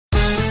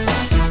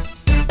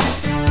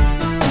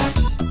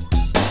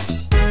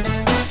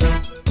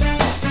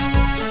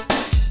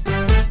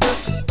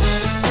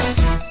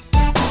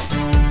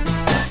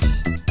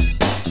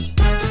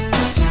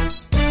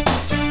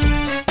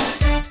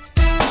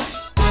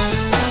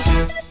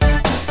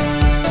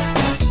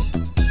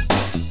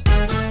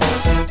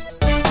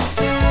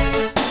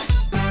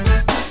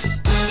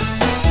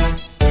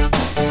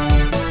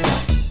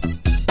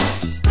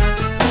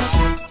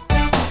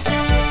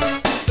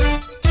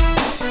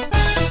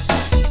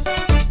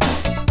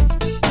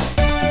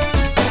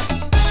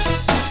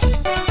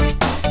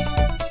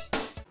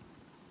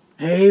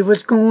Hey,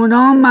 what's going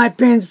on, my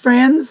pins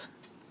friends?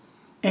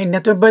 Ain't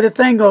nothing but a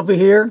thing over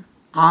here.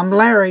 I'm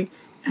Larry,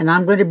 and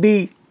I'm going to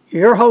be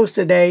your host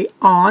today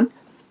on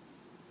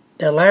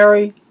the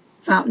Larry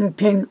Fountain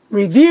Pen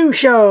Review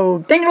Show.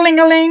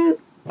 Ding-a-ling-a-ling!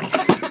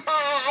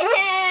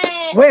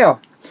 Well,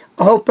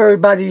 I hope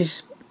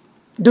everybody's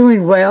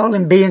doing well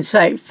and being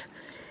safe.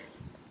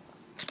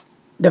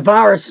 The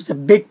virus is a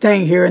big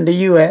thing here in the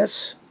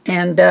U.S.,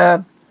 and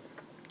I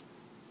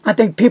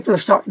think people are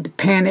starting to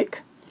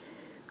panic.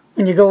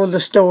 When you go to the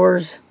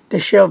stores, the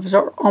shelves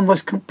are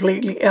almost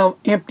completely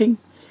empty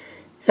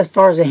as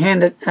far as the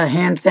hand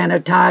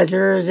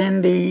sanitizers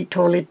and the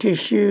toilet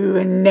tissue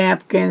and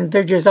napkins.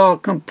 They're just all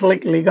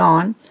completely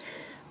gone.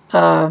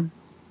 And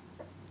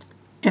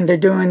they're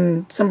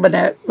doing some of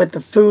that with the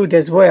food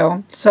as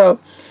well. So,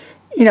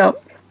 you know,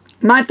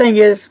 my thing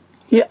is,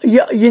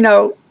 you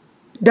know,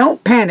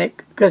 don't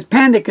panic, because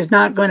panic is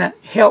not going to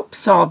help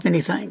solve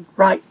anything,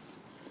 right?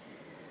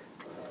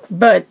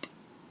 But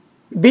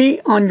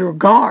be on your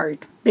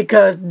guard,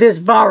 because this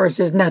virus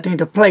is nothing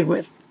to play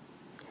with.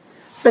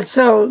 But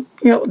so,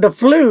 you know, the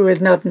flu is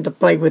nothing to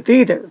play with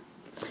either.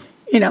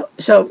 You know,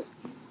 so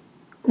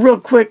real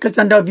quick, because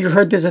I know you've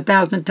heard this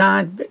 1,000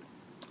 times, but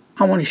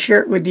I want to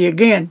share it with you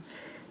again,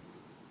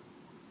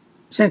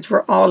 since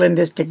we're all in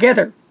this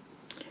together.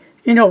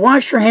 You know,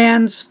 wash your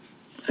hands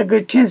a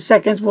good 10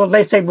 seconds, well,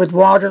 they say with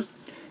water,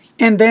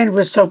 and then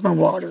with soap and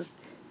water.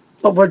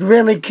 But what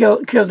really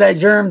kills that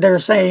germ, they're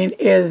saying,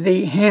 is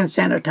the hand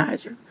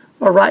sanitizer.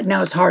 Well, right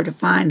now it's hard to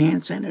find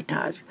hand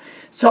sanitizer.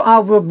 So I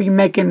will be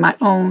making my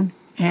own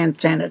hand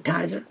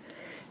sanitizer.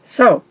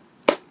 So,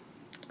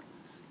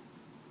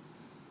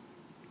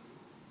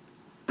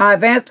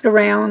 I've asked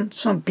around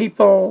some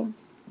people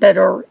that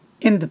are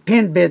in the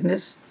pen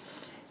business,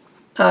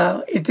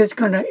 is this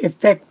going to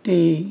affect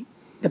the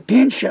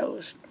pen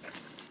shows?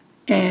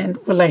 And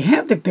will they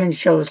have the pen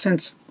shows,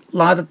 since a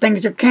lot of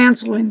things are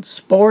canceling?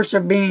 Sports are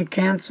being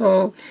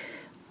canceled.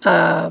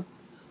 A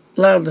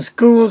lot of the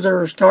schools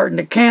are starting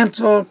to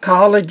cancel.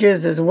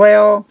 Colleges as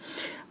well.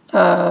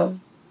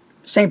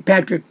 St.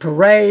 Patrick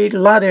Parade. A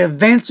lot of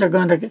events are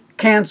going to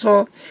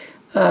cancel.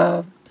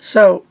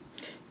 So,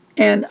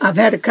 and I've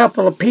had a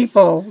couple of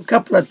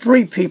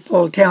 3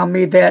 people tell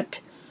me that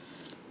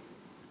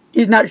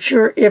he's not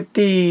sure if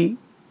the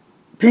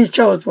pen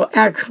shows will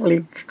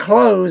actually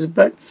close,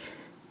 but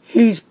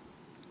he's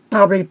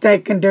probably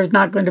thinking there's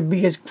not going to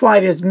be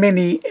quite as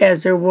many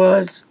as there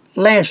was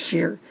last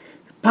year.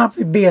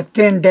 Probably be a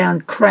thinned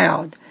down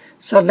crowd.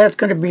 So that's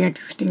going to be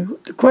interesting.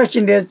 The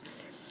question is,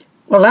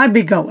 will I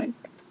be going?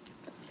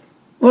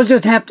 We'll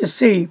just have to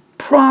see.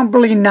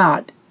 Probably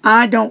not.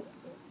 I don't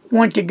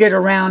want to get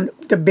around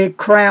the big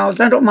crowds.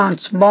 I don't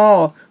mind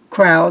small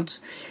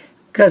crowds,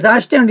 because I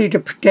still need to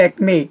protect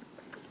me,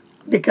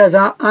 because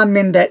I'm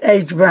in that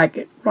age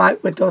bracket,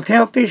 right, with those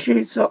health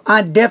issues. So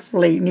I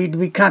definitely need to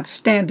be kind of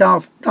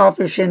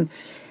standoffish and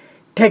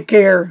take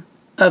care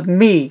of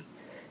me.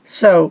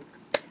 So,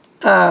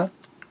 guys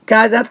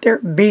out there,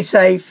 be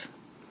safe.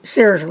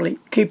 Seriously,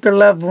 keep your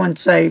loved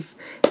ones safe.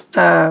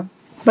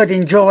 But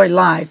enjoy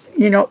life.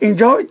 You know,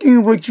 enjoy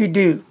doing what you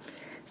do.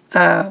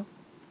 So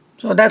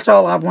that's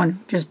all I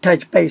want to just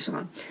touch base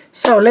on.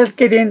 So let's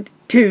get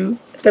into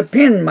the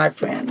pen, my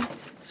friend.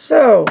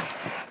 So,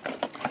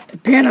 the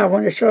pen I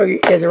want to show you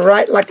is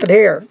right like it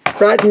here,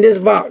 right in this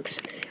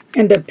box.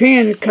 And the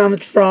pen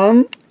comes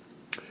from,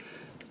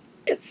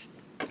 it's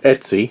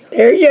Etsy.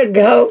 There you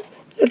go.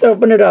 Let's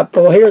open it up.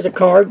 Well, here's a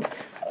card.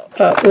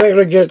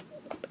 Regular just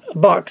a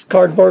box,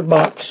 cardboard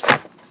box.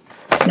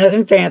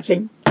 Nothing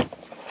fancy.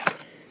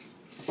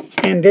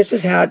 And this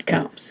is how it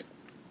comes.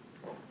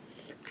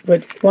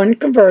 With one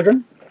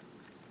converter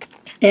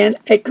and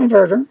a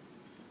converter.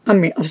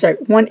 I'm sorry,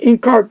 one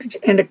ink cartridge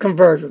and a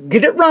converter.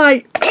 Get it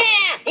right!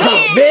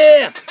 Oh,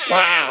 yeah!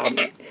 Wow!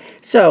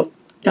 So,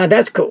 now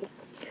that's cool.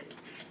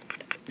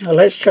 Now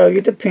let's show you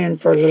the pen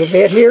for a little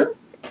bit here.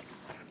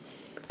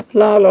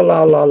 La la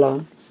la la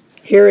la.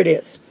 Here it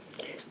is.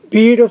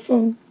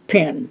 Beautiful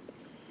pen.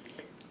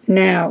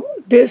 Now,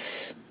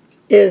 this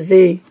is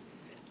the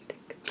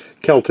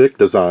Celtic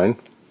design.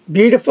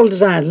 beautiful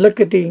design. Look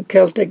at the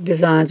Celtic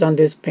designs on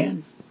this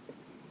pen.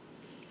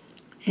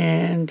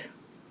 And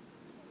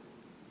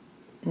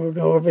we'll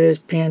go over this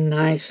pen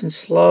nice and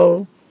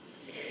slow.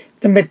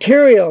 The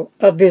material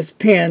of this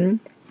pen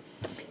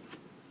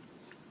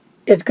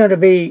is going to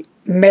be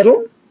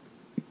metal,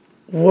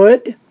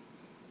 wood,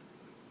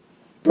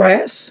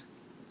 brass,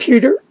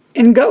 pewter,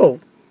 and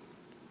gold.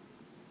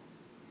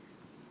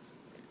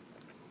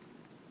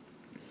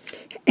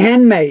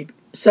 Handmade.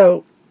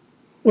 So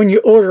when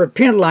you order a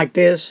pen like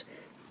this,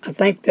 I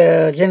think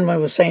the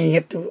gentleman was saying you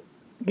have to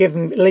give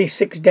them at least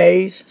 6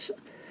 days,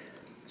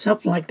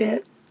 something like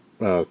that.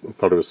 I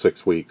thought it was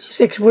 6 weeks.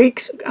 6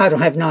 weeks? I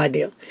don't have no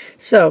idea.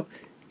 So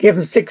give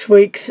him 6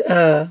 weeks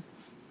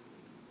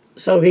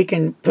so he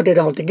can put it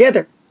all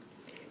together.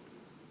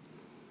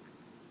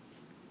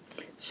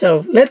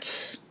 So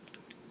let's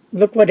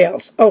look what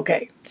else.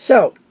 Okay,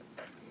 so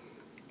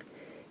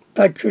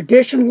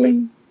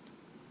traditionally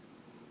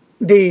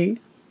the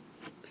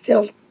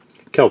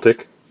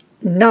Celtic.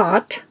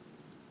 knot.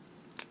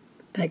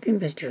 Thank you,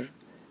 Mr.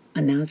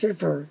 Announcer,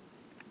 for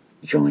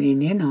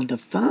joining in on the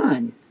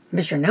fun.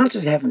 Mr.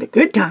 Announcer's having a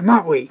good time,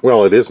 aren't we?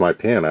 Well, it is my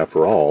pen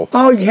after all.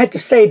 Oh, you had to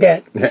say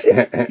that.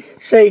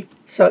 See?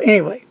 So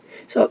anyway,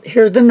 so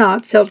here's the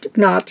knots, Celtic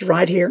knots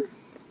right here.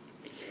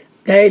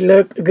 They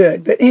look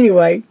good. But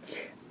anyway,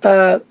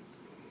 they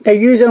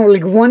use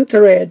only one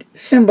thread,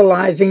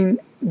 symbolizing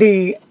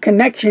the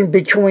connection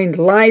between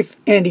life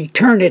and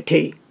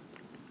eternity.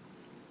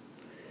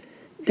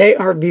 They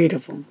are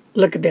beautiful.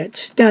 Look at that.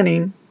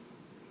 Stunning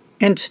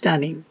and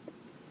stunning.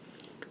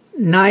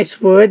 Nice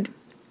wood.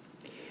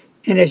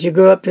 And as you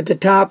go up to the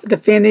top of the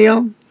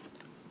finial,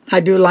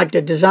 I do like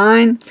the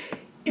design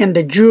and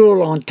the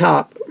jewel on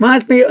top.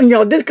 Reminds me, you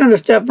know, this kind of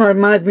stuff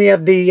reminds me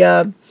of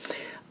the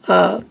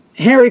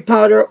Harry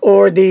Potter,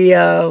 or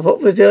the, what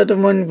was the other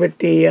one with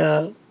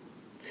the,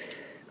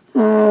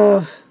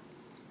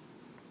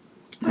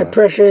 my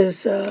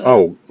precious...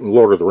 oh,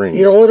 Lord of the Rings.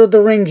 Lord of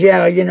the Rings,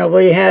 yeah, you know,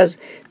 where he has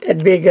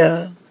that big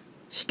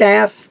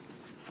staff.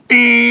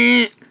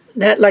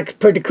 That looks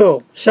pretty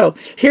cool. So,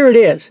 here it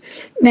is.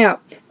 Now,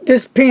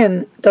 this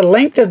pen, the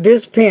length of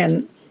this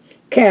pen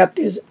capped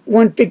is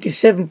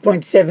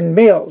 157.7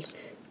 mils.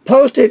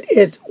 Posted,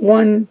 it's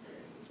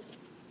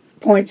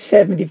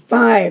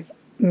 1.75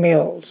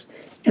 mils.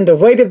 And the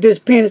weight of this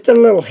pen is a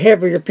little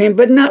heavier pen,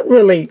 but not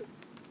really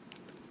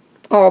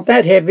all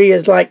that heavy.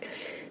 Is like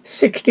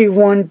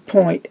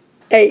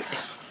 61.8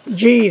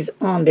 G's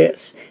on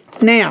this.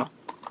 Now,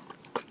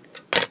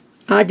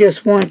 I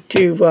just want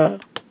to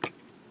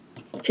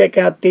check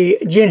out the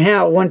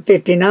Jinhao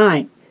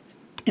 159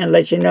 and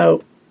let you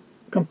know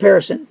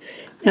comparison.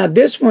 Now,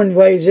 this one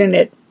weighs in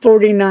at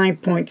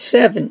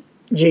 49.7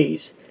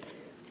 G's.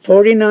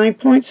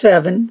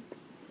 49.7,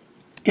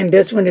 and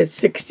this one is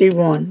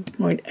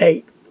 61.8.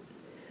 A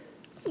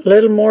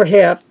little more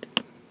heft,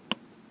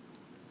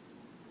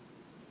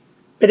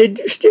 but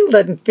it still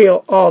doesn't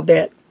feel all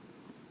that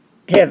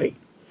heavy.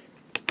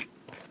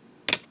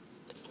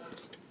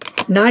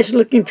 Nice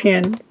looking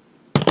pen.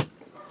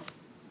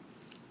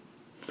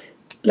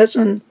 Let's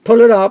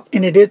pull it off,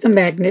 and it is a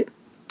magnet.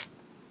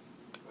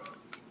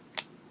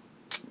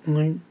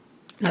 Now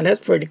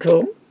that's pretty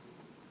cool.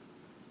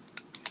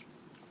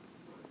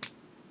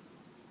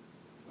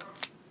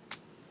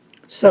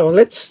 So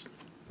let's,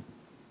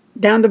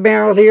 down the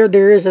barrel here,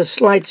 there is a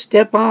slight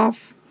step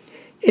off.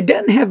 It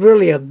doesn't have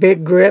really a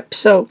big grip,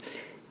 so,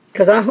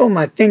 because I hold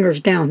my fingers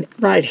down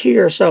right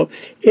here, so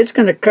it's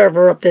going to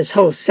cover up this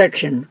whole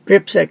section,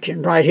 grip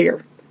section right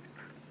here.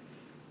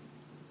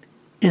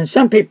 And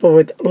some people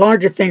with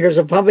larger fingers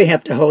will probably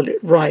have to hold it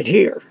right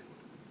here.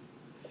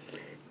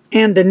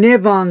 And the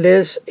nib on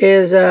this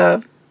is,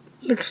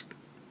 looks,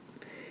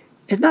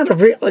 it's not a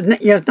real,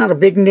 yeah, it's not a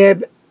big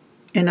nib.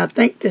 And I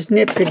think this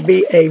nib could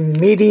be a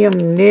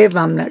medium nib.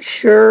 I'm not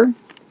sure.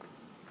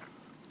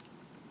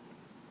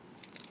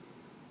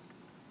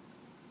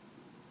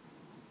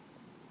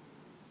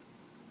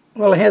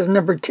 Well, it has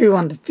number 2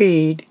 on the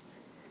feed.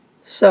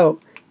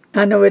 So,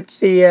 I know it's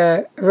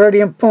the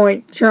Rhodium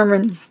Point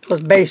German,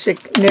 those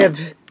basic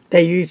nibs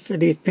they use for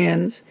these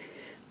pens.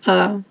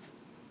 It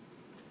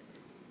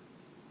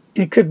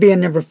could be a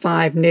number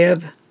 5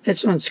 nib.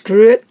 Let's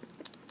unscrew it.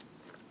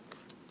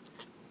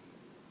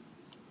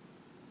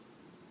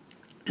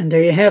 And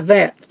there you have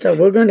that. So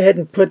we're going to go ahead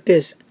and put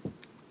this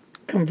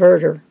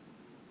converter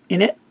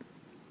in it.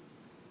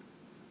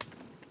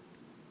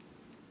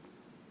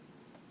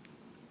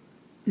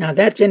 Now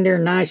that's in there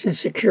nice and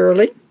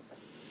securely.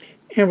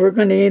 And we're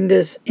going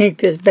to ink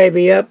this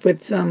baby up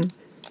with some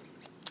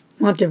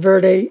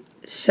Monteverde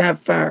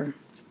Sapphire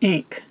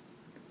ink.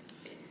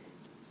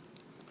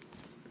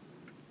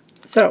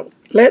 So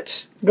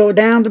let's go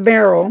down the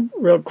barrel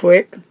real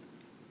quick.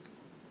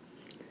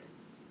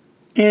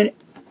 And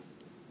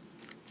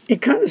it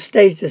kind of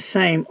stays the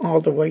same all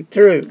the way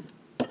through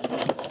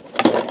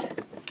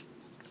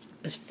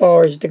as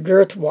far as the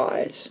girth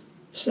wise.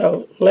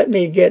 So let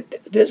me get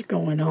this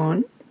going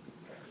on,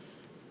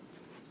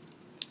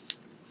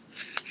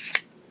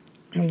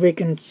 and we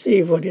can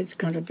see what it's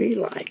going to be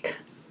like.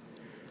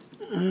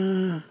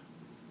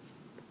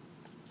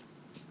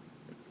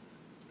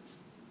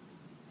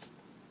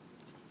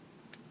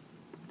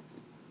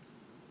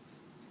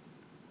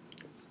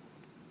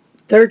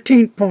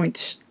 13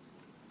 points.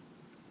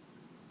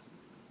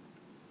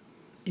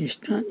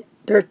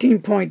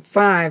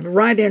 13.5,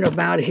 right in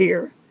about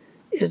here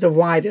is the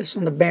widest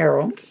on the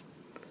barrel.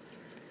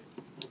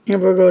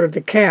 And we'll go to the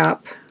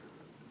cap.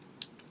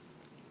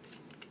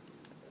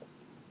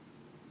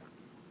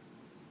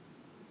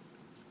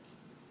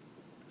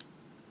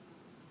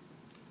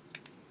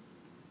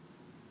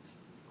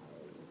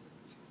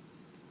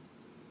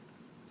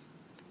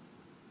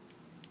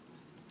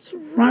 So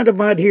right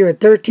about here,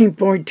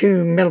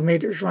 13.2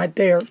 millimeters right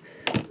there,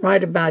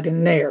 right about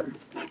in there.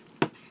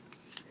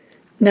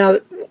 Now,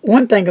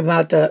 one thing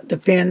about the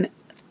pen,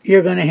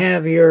 you're going to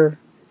have your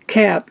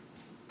cap,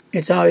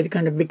 it's always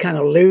going to be kind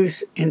of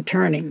loose and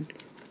turning.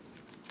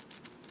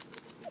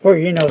 Or,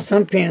 you know,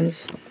 some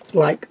pens,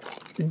 like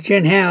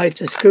Jinhao,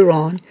 it's a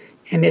screw-on,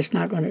 and it's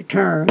not going to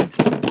turn.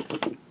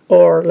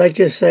 Or let's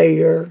just say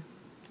your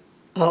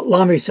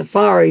Lamy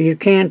Safari, you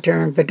can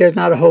turn, but there's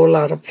not a whole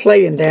lot of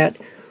play in that.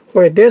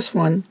 Where this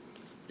one,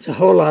 is a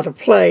whole lot of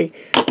play,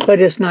 but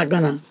it's not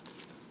going to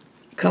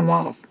come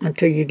off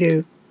until you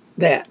do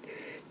that.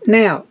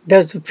 Now,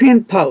 does the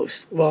pin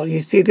post? Well, you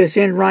see this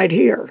end right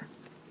here.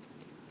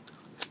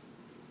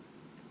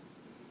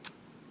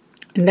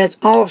 And that's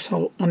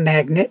also a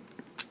magnet.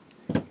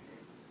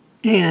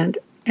 And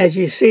as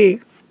you see,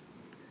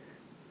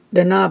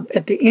 the knob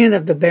at the end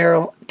of the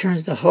barrel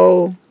turns the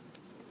whole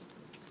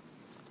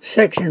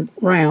section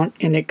round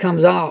and it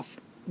comes off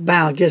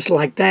bound just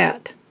like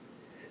that.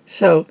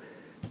 So,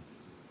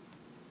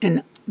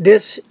 and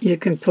this you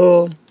can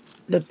pull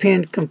the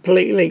pin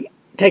completely,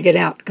 take it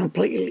out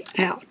completely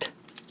out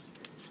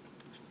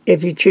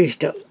if you choose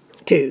to.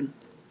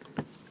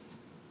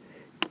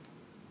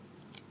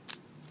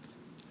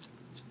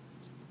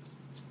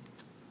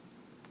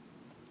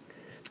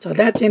 So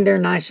that's in there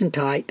nice and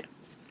tight.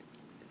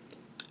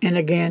 And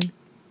again,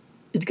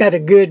 it's got a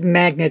good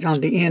magnet on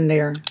the end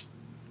there.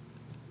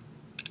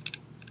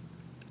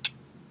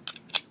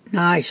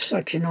 Nice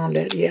suction on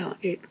that, yeah.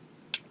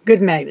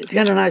 Good magnet. It's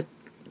got a nice,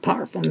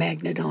 powerful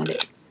magnet on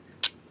it.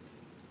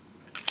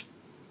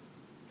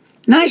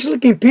 Nice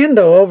looking pin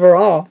though,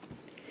 overall.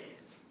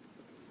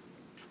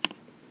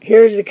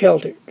 Here's the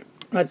Celtic,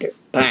 right there.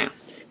 Bam.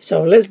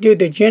 So let's do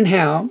the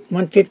Jinhao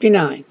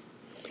 159.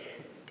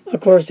 Of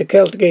course, the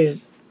Celtic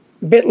is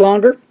a bit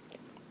longer,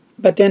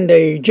 but then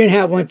the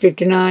Jinhao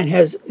 159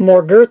 has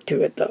more girth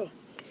to it though.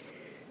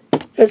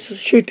 Let's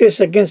shoot this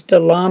against the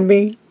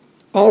Lamy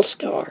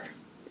All-Star.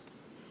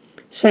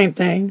 Same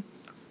thing,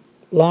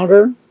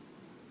 longer,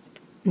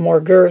 more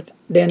girth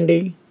than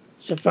the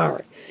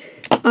Safari.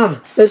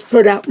 Let's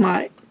put out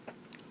my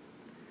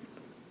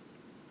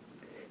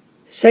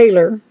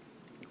Sailor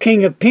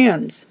King of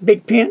Pins,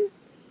 big pin.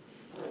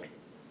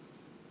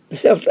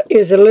 Itself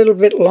is a little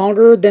bit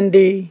longer than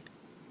the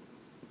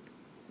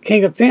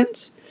King of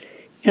Pins,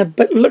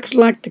 but looks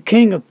like the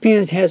King of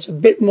Pins has a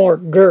bit more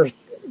girth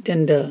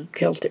than the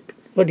Celtic.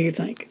 What do you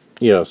think?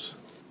 Yes.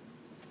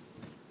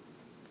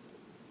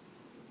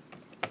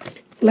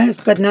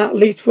 Last but not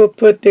least, we'll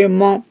put the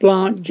Mont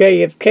Blanc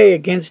JFK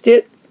against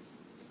it.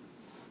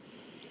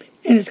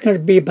 And it's going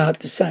to be about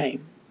the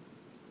same.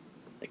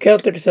 The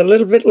Celtic is a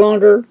little bit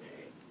longer,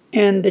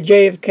 and the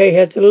JFK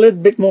has a little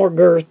bit more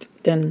girth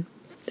than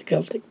the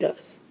Celtic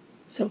does.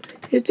 So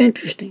it's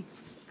interesting,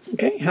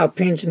 okay, how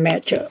pins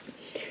match up.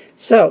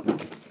 So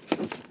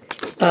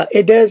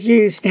it does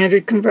use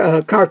standard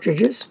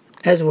cartridges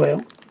as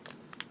well,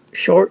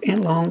 short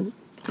and long,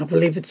 I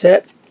believe it's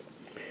set.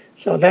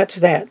 So that's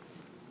that.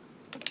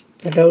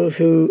 For those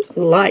who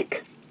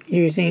like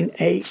using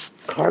a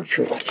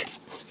cartridge.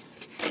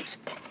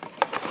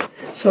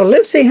 So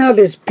let's see how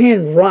this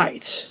pen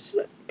writes,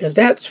 because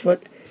that's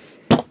what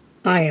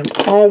I am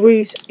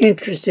always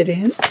interested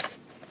in.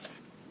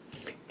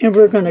 And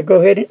we're going to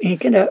go ahead and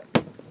ink it up.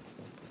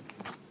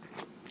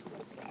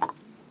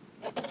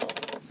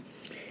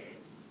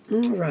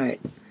 All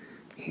right,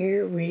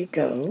 here we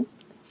go.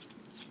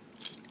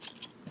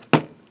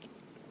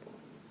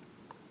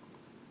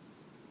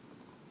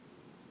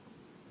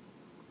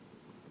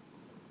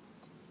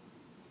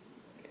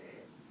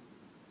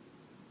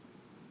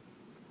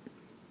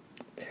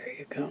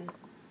 Go.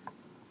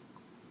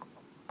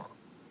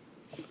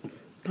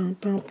 Bum,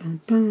 bum,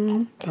 bum,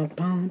 bum, bum,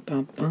 bum,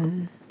 bum,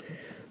 bum,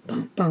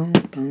 bum, bum,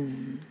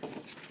 bum.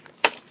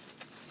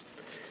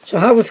 So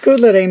how was school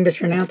today,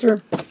 Mr.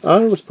 Announcer?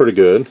 It was pretty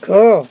good.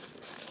 Cool.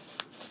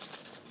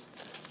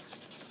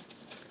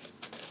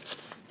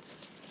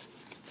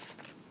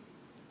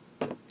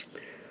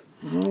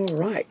 All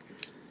right.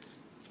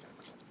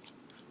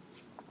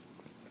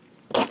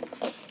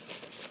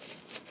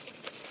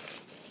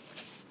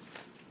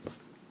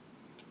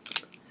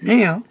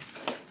 Now,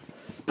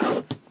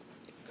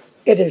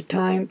 it is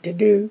time to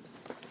do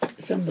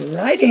some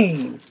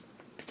writing.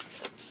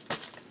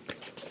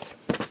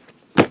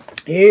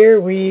 Here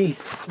we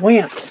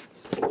went.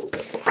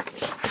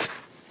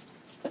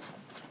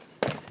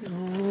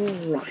 All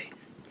right.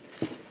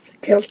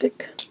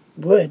 Celtic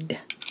Wood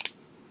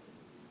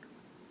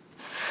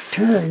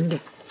Turned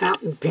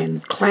fountain pen,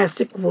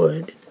 classic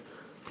wood.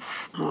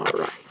 All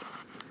right.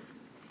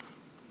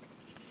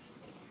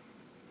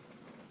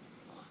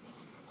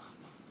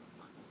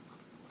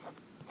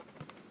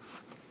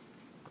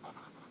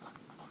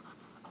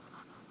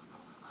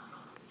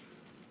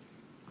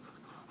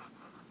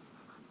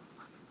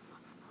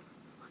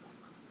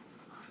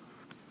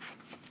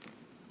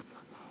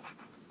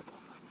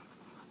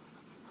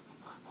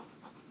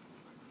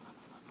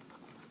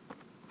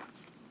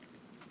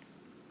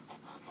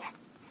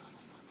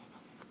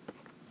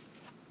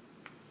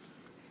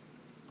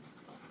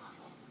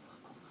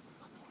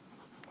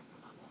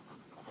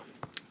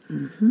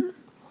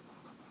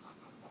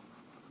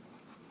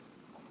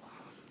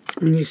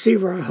 And you see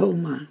where I hold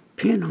my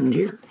pen on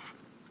here.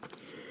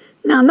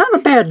 Now, not a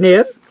bad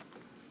nib.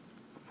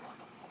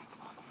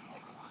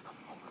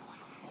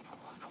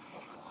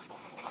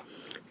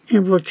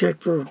 And we'll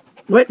check for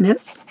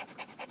wetness.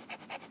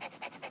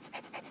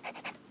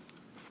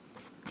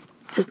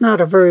 It's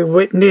not a very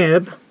wet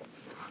nib.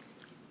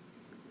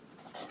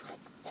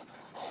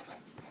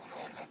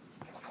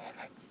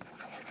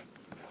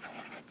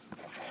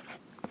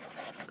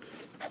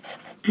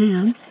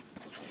 And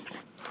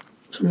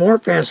some more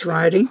fast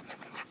writing.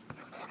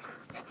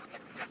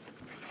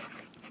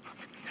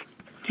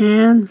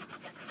 And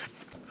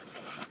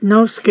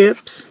no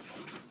skips.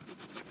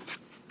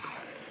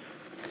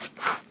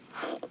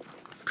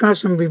 Try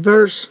some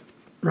reverse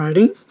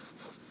writing.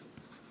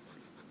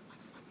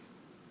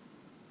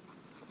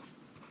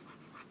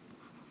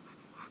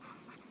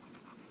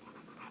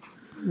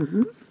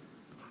 Mm-hmm.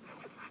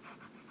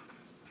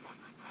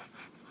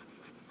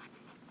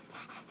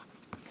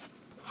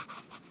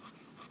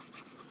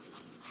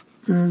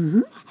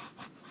 Mm-hmm.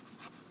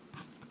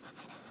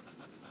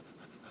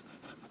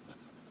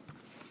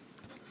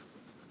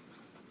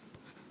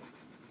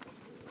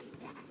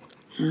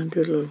 And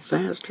do it a little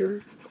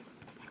faster.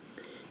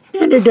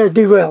 And it does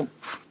do well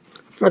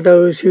for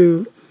those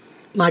who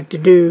like to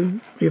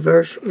do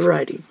reverse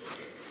writing.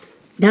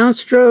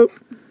 Downstroke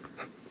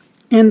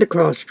and the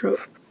cross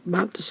stroke,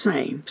 about the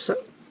same. So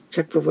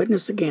check for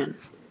wetness again.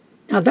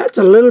 Now that's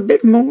a little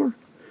bit more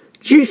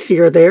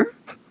juicier there.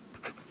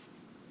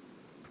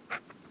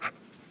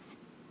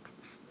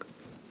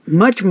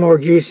 Much more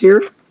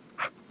juicier.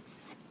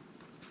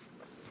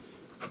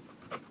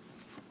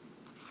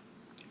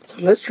 So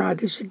let's try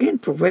this again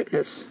for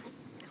wetness.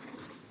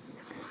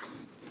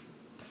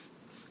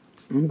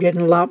 I'm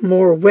getting a lot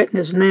more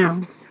wetness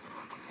now.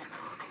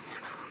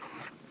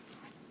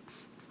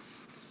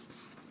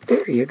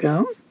 There you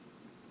go.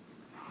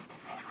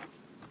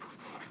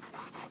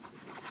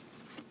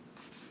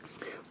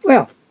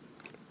 Well,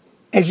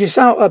 as you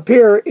saw up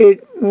here,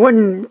 it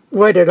wasn't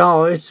wet at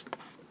all. It's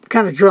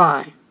kind of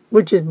dry,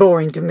 which is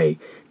boring to me.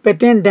 But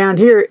then down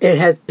here, it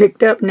has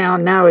picked up now.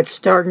 Now it's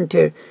starting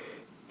to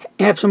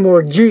have some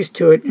more juice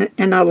to it,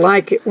 and I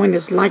like it when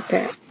it's like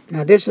that.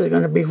 Now this is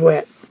going to be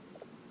wet.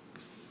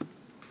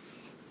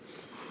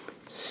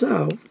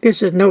 So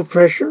this is no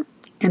pressure,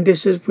 and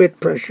this is with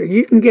pressure.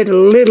 You can get a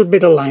little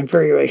bit of line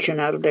variation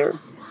out of there.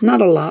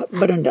 Not a lot,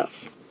 but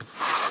enough.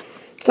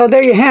 So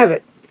there you have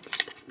it.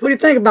 What do you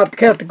think about the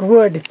Celtic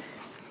Wood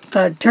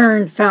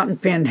Turned fountain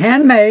pen?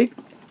 Handmade.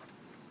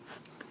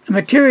 The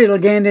material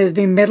again is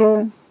the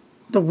metal,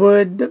 the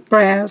wood, the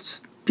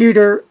brass,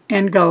 pewter,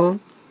 and gold.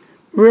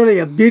 Really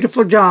a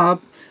beautiful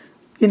job.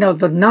 You know,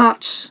 the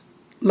knots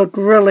look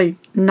really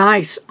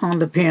nice on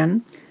the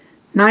pen.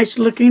 Nice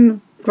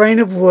looking grain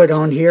of wood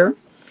on here.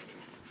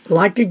 I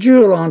like the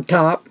jewel on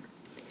top.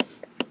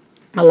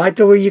 I like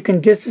the way you can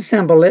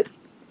disassemble it.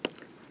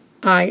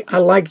 I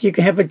like you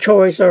can have a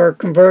choice or a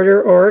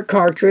converter or a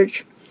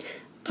cartridge.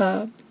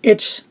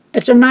 It's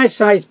a nice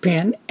size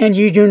pen, and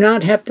you do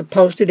not have to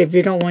post it if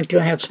you don't want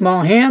to have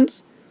small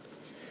hands.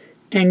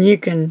 And you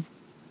can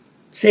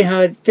see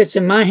how it fits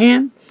in my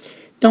hand.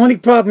 The only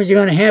problem you're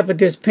going to have with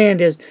this pen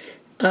is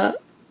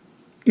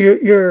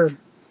your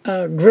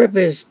grip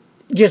is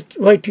just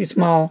way too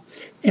small.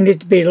 It needs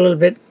to be a little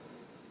bit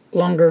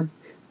longer.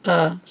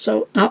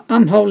 So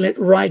I'm holding it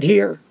right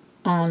here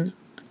on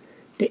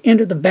the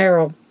end of the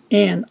barrel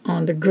and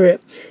on the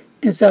grip.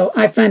 And so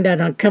I find that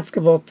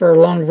uncomfortable for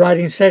long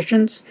writing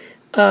sessions.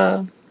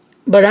 But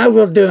I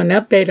will do an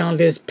update on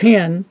this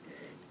pen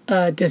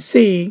to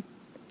see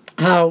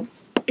how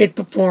it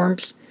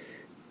performs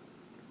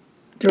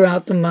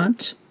throughout the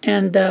months.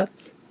 And the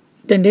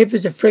nib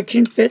is a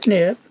friction fit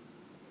nib.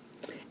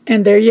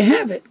 And there you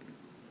have it.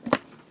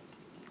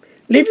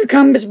 Leave your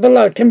comments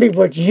below. Tell me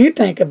what you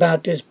think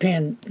about this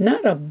pen.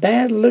 Not a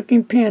bad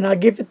looking pen, I'll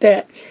give it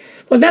that.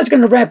 Well, that's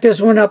going to wrap this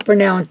one up for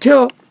now.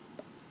 Until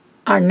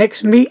our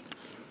next meet,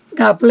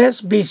 God bless,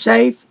 be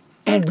safe,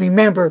 and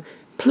remember,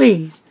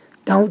 please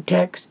don't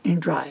text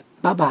and drive.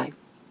 Bye-bye.